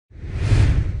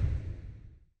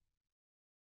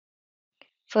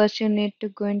First, you need to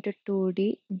go into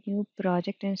 2D, new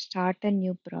project, and start a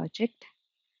new project.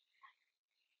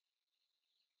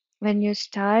 When you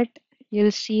start,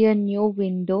 you'll see a new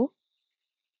window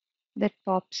that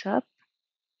pops up.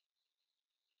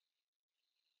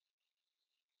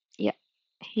 Yeah,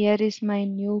 here is my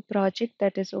new project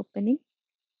that is opening.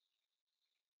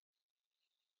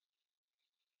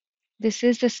 This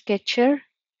is the sketcher,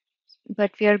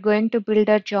 but we are going to build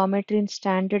our geometry in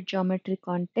standard geometry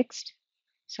context.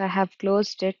 So I have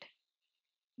closed it.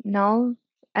 Now,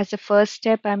 as a first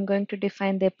step, I'm going to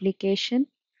define the application,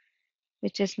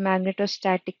 which is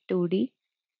Magnetostatic 2D.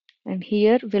 And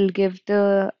here we'll give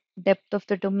the depth of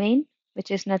the domain,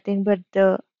 which is nothing but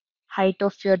the height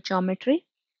of your geometry.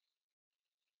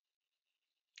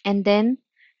 And then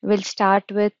we'll start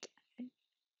with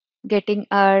getting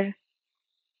our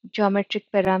geometric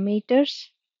parameters.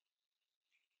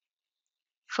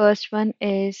 First one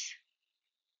is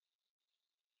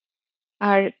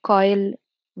our coil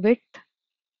width,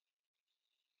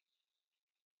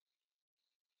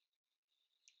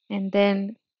 and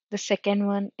then the second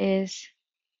one is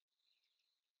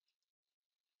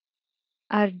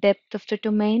our depth of the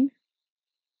domain,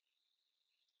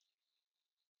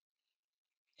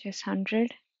 which is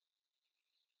 100.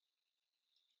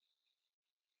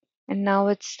 And now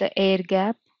it's the air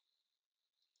gap,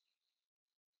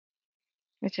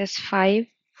 which is 5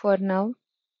 for now.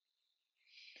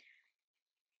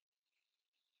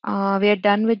 We are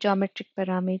done with geometric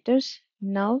parameters.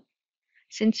 Now,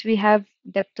 since we have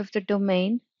depth of the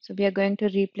domain, so we are going to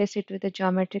replace it with a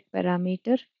geometric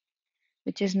parameter,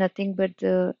 which is nothing but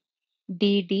the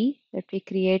dd that we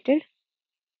created.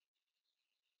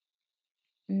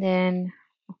 And then,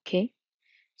 okay,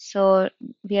 so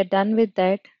we are done with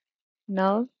that.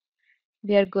 Now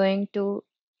we are going to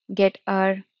get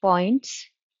our points.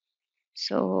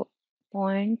 So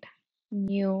point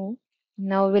new.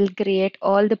 Now we'll create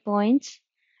all the points.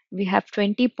 We have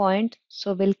 20 points,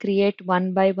 so we'll create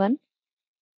one by one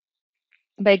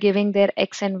by giving their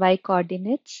x and y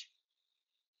coordinates.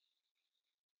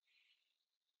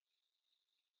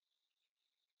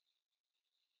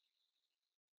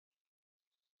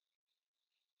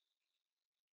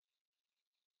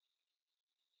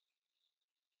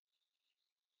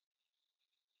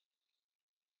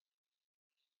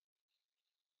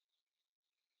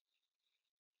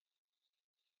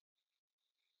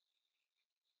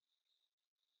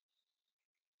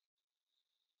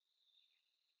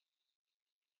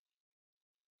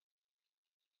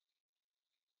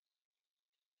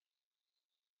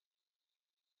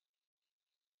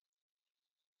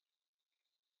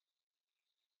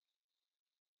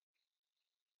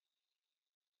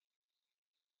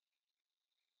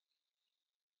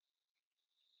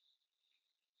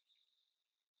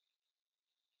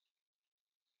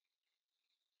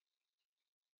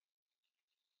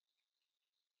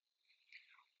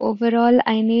 Overall,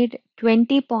 I need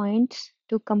 20 points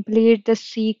to complete the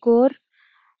C core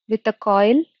with a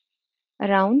coil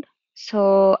around.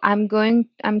 So I'm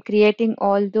creating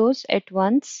all those at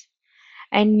once,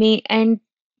 and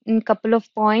in couple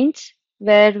of points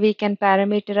where we can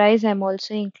parameterize, I'm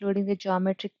also including the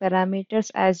geometric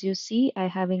parameters. As you see, I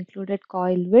have included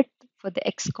coil width for the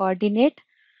x coordinate.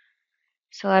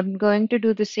 So I'm going to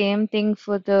do the same thing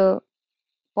for the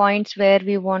points where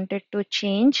we wanted to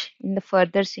change in the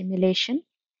further simulation.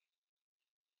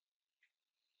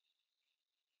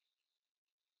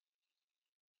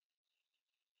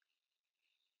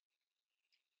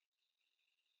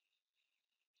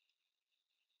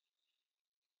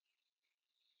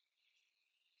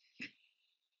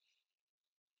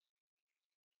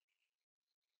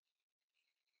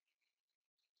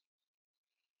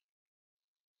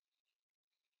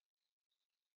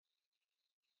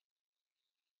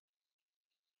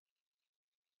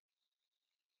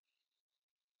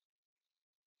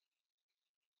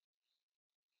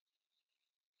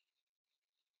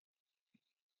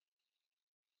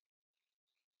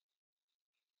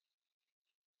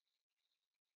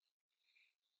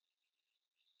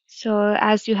 So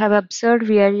as you have observed,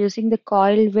 we are using the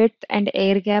coil width and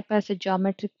air gap as a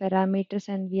geometric parameters,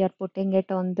 and we are putting it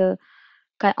on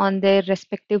on their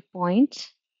respective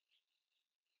points.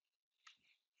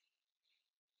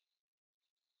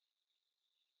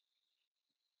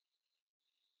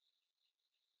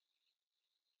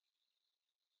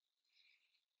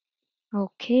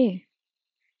 Okay,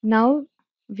 now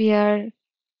we are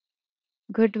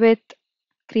good with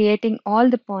creating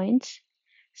all the points.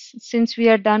 Since we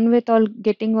are done with all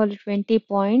getting all 20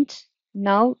 points,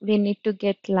 now we need to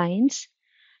get lines.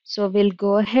 So we'll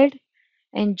go ahead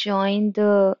and join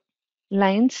the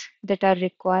lines that are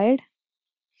required.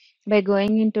 by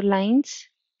going into lines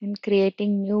and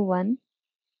creating new one.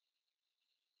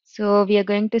 So we are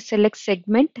going to select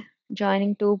segment,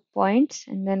 joining 2 points,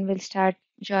 and then we'll start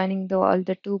joining all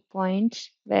the 2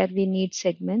 points where we need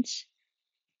segments.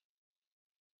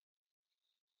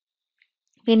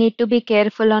 We need to be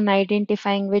careful on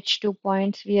identifying which 2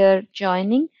 points we are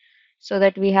joining so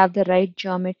that we have the right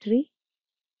geometry.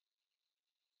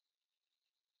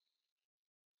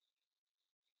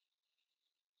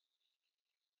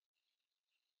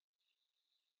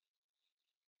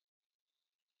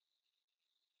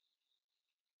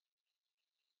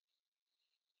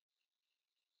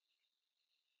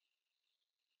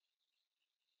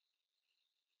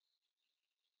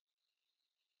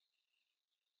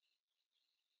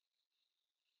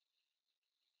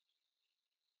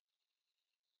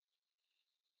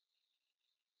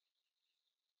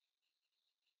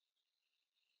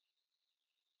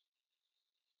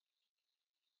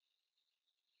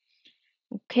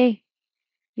 Okay,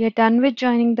 we are done with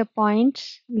joining the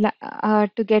points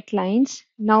to get lines.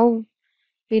 Now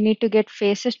we need to get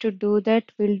faces. To do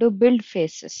that, we'll do build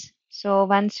faces. So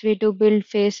once we do build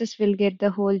faces, we'll get the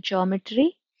whole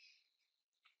geometry.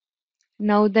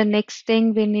 Now the next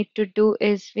thing we need to do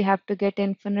is we have to get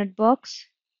infinite box.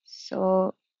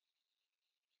 So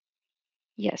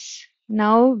yes,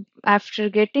 now after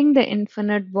getting the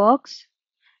infinite box,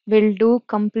 we'll do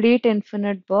complete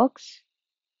infinite box.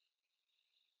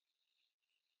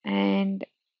 And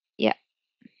yeah,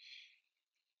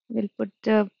 we'll put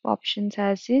the options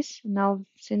as is. Now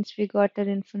since we got an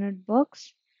infinite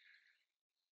box,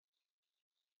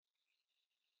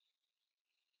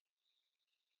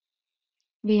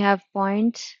 we have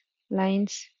points,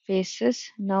 lines, faces.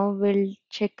 Now we'll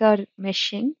check our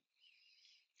meshing.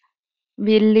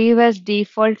 We'll leave as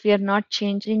default. We are not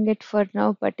changing it for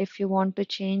now, but if you want to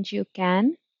change, you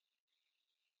can.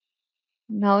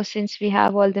 Now, since we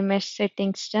have all the mesh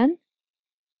settings done,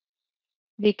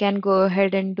 we can go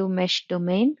ahead and do mesh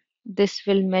domain. This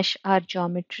will mesh our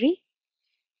geometry.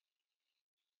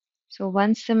 So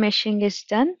once the meshing is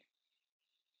done,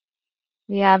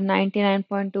 we have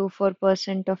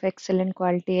 99.24% of excellent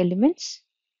quality elements.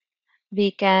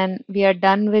 We are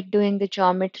done with doing the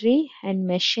geometry and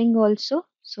meshing also.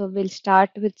 So we'll start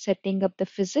with setting up the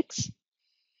physics.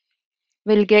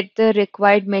 We'll get the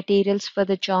required materials for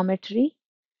the geometry.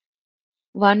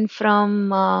 One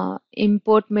from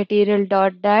import material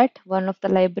dot dat, one of the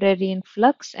library in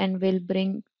Flux, and we'll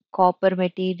bring copper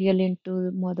material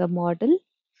into the model,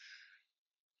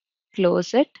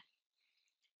 close it,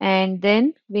 and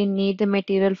then we need the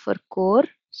material for core.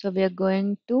 So we are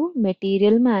going to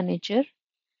material manager,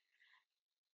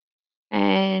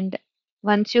 and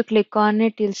once you click on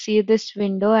it, you'll see this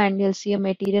window and you'll see a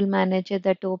material manager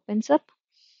that opens up,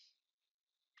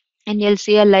 and you'll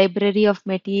see a library of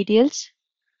materials.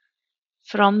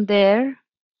 From there,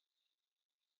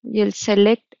 you'll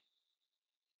select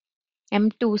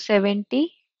M270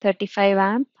 35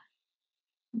 amp,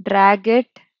 drag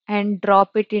it and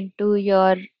drop it into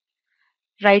your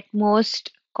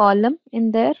rightmost column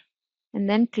in there, and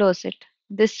then close it.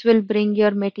 This will bring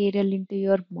your material into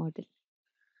your model.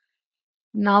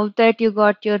 Now that you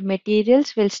got your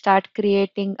materials, we'll start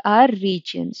creating our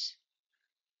regions.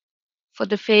 For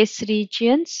the face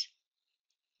regions,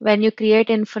 when you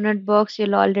create infinite box,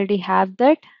 you'll already have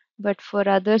that, but for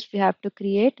others we have to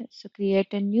create. So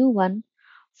create a new one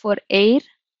for air,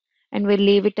 and we'll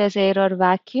leave it as air or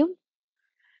vacuum.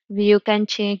 You can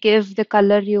change, give the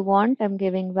color you want. I'm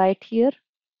giving white here.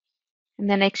 And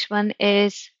the next one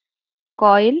is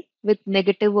coil with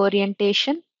negative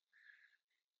orientation,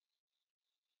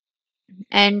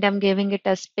 and I'm giving it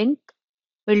as pink.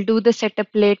 We'll do the setup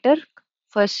later.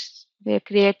 First, we're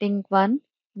creating one.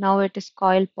 Now it is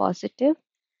coil positive.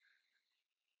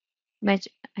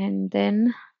 And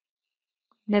then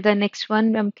the next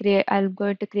one, I'm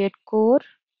going to create core.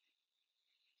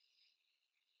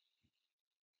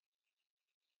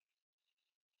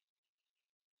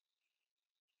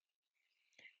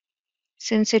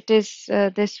 Since it is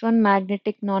this one,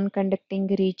 magnetic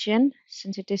non-conducting region,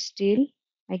 since it is steel,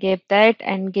 I gave that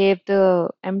and gave the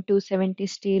M270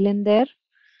 steel in there.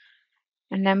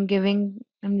 And I'm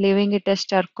leaving it as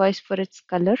turquoise for its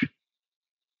color.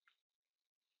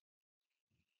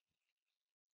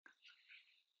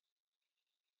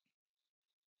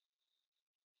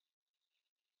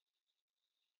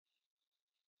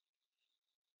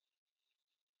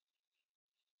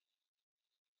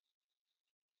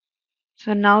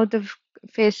 So now the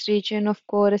face region of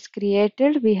core is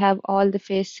created. We have all the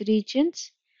face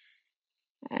regions,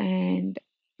 and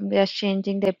we are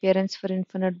changing the appearance for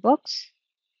infinite box.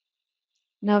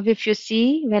 Now if you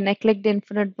see, when I click the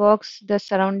infinite box, the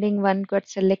surrounding one got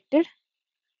selected.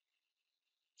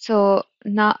 So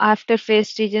now after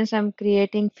phase regions, I'm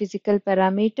creating physical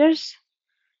parameters.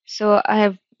 So I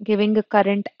have giving a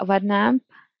current 1 amp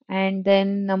and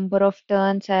then number of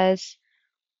turns as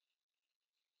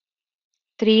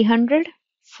 300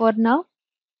 for now.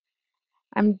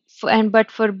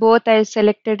 But for both I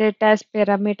selected it as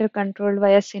parameter controlled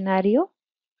via scenario.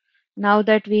 Now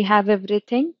that we have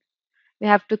everything, we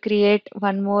have to create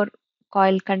one more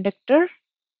coil conductor,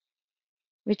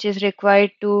 which is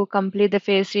required to complete the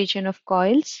phase region of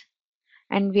coils.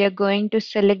 And we are going to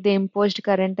select the imposed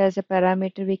current as a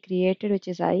parameter we created, which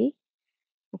is I.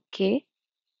 Okay.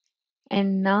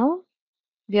 And now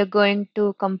we are going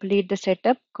to complete the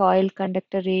setup coil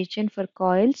conductor region for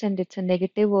coils, and it's a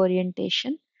negative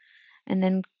orientation. And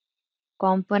then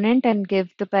component and give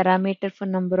the parameter for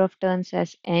number of turns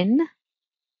as n,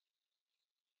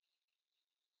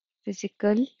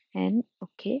 physical n.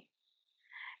 Okay.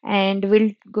 And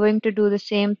we're going to do the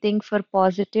same thing for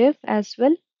positive as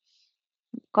well.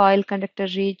 Coil conductor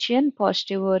region,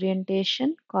 positive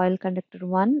orientation, coil conductor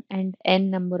 1 and n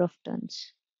number of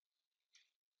turns.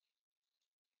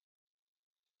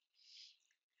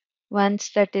 Once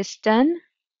that is done,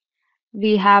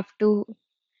 we have to,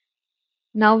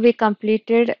 now we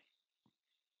completed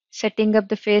setting up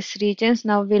the phase regions.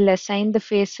 Now we'll assign the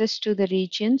phases to the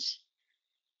regions.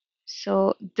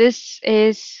 So this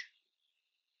is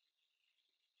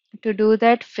to do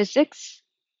that physics,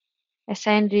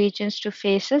 assign regions to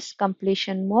phases,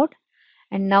 completion mode.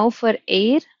 And now for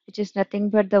air, which is nothing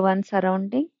but the one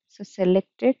surrounding. So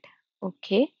select it,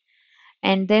 okay.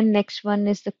 And then next one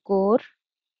is the core.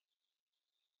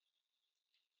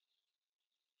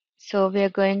 So we are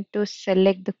going to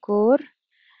select the core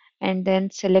and then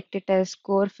select it as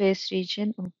core phase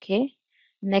region, okay.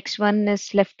 Next one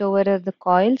is leftover of the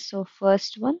coil. So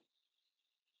first one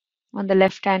on the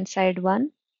left hand side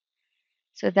one.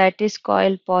 So that is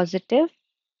coil positive.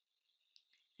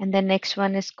 And the next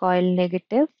one is coil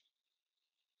negative,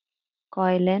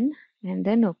 coil N, and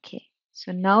then okay.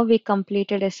 So now we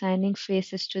completed assigning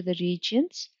phases to the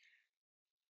regions.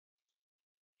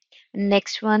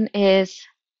 Next one is,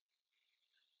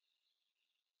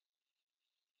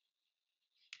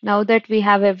 now that we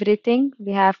have everything,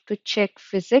 we have to check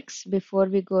physics before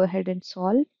we go ahead and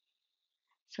solve.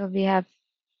 So we have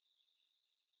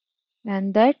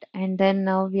done that, and then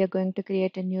now we are going to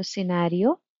create a new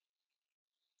scenario.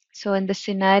 So in the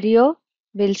scenario,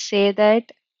 we'll say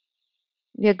that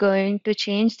we are going to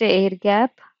change the air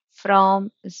gap from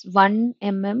 1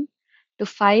 mm to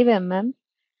 5 mm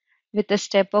with a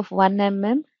step of 1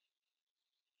 mm,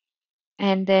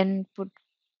 and then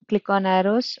click on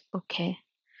arrows. Okay.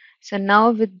 So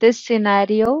now with this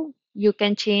scenario, you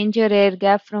can change your air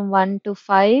gap from 1 to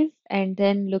 5 and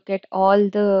then look at all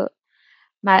the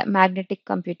magnetic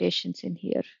computations in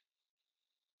here.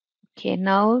 Okay,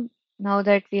 now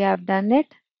that we have done it,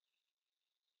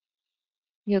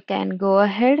 you can go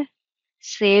ahead,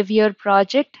 save your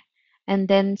project, and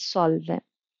then solve them.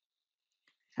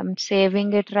 I'm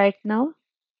saving it right now.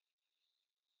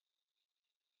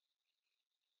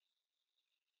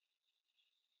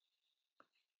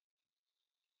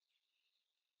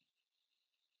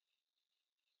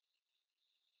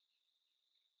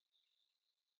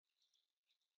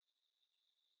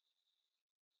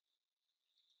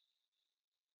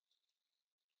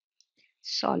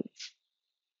 Solve.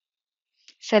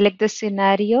 Select the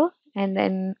scenario and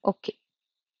then okay.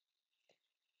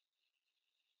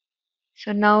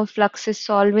 So now Flux is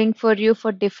solving for you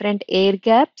for different air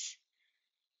gaps.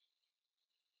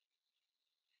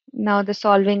 Now the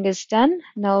solving is done.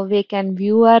 Now we can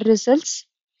view our results.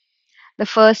 The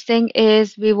first thing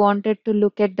is we wanted to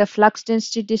look at the flux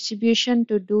density distribution.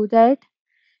 To do that,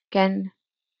 can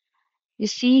you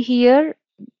see here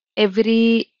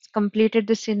every completed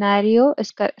the scenario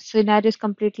is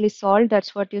completely solved.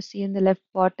 That's what you see in the left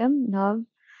bottom. Now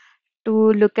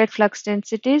to look at flux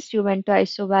densities, you went to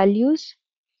ISO values,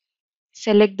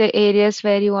 select the areas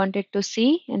where you wanted to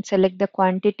see and select the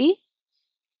quantity.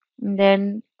 And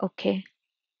then okay.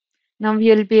 Now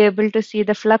you'll be able to see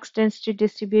the flux density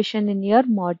distribution in your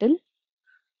model.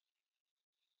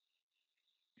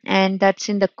 And that's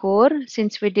in the core.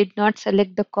 Since we did not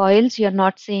select the coils, you're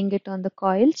not seeing it on the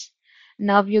coils.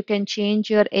 Now you can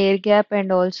change your air gap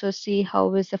and also see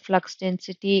how is the flux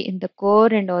density in the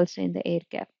core and also in the air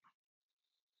gap.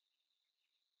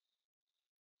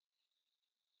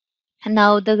 And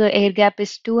now the air gap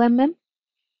is 2 mm.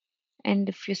 And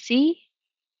if you see,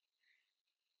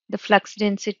 the flux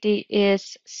density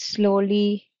is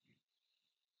slowly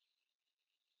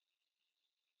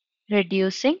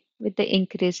reducing with the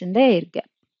increase in the air gap.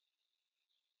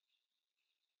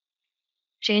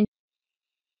 Change.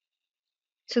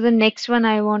 So the next one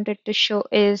I wanted to show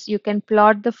is you can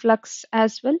plot the flux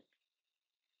as well.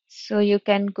 So you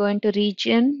can go into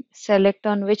region, select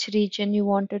on which region you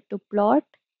wanted to plot.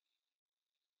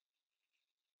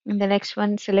 And the next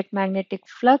one, select magnetic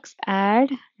flux,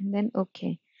 add, and then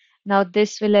OK. Now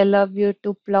this will allow you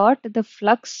to plot the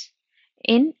flux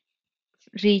in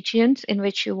regions in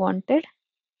which you wanted.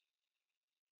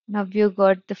 Now you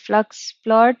got the flux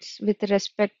plots with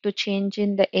respect to change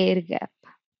in the air gap.